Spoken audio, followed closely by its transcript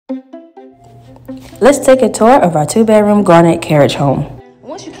Let's take a tour of our 2-bedroom Garnet Carriage home.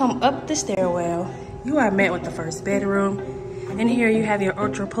 Once you come up the stairwell, you are met with the first bedroom. In here you have your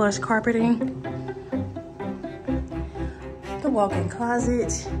ultra plush carpeting, the walk-in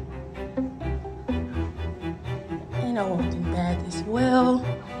closet, and a walk-in bath as well.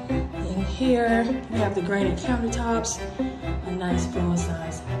 In here you have the granite countertops, a nice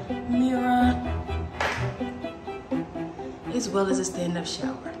full-size mirror, as well as a stand-up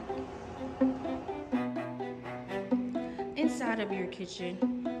shower. Inside of your kitchen,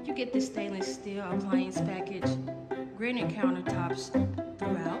 you get the stainless steel appliance package, granite countertops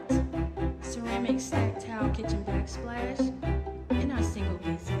throughout, ceramic stacked tile kitchen backsplash, and our single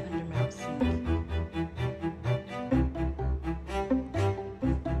basin undermount sink.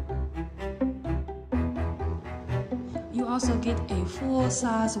 You also get a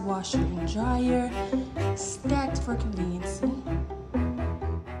full-size washer and dryer, stacked for conveniency.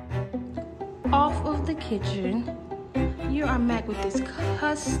 Off of the kitchen, you are met with this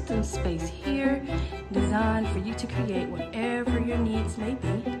custom space here, designed for you to create whatever your needs may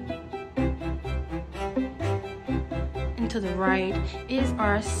be. And to the right is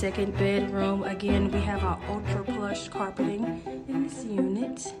our second bedroom. Again, we have our ultra plush carpeting in this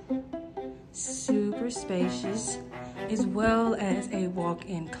unit. Super spacious, as well as a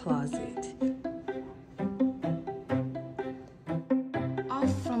walk-in closet.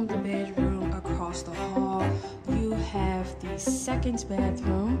 Off from the bedroom across the hall, you have the second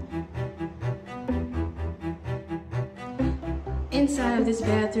bathroom. Inside of this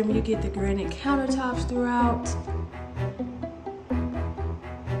bathroom, you get the granite countertops throughout,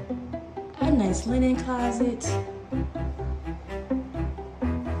 a nice linen closet,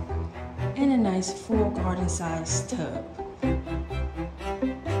 and a nice full garden-sized tub.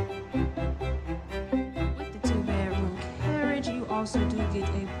 With the 2-bedroom carriage, you also do get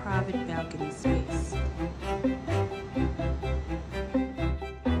a private balcony space.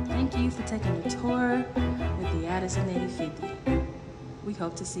 Thank you for taking a tour with the Addison 8050. We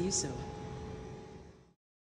hope to see you soon.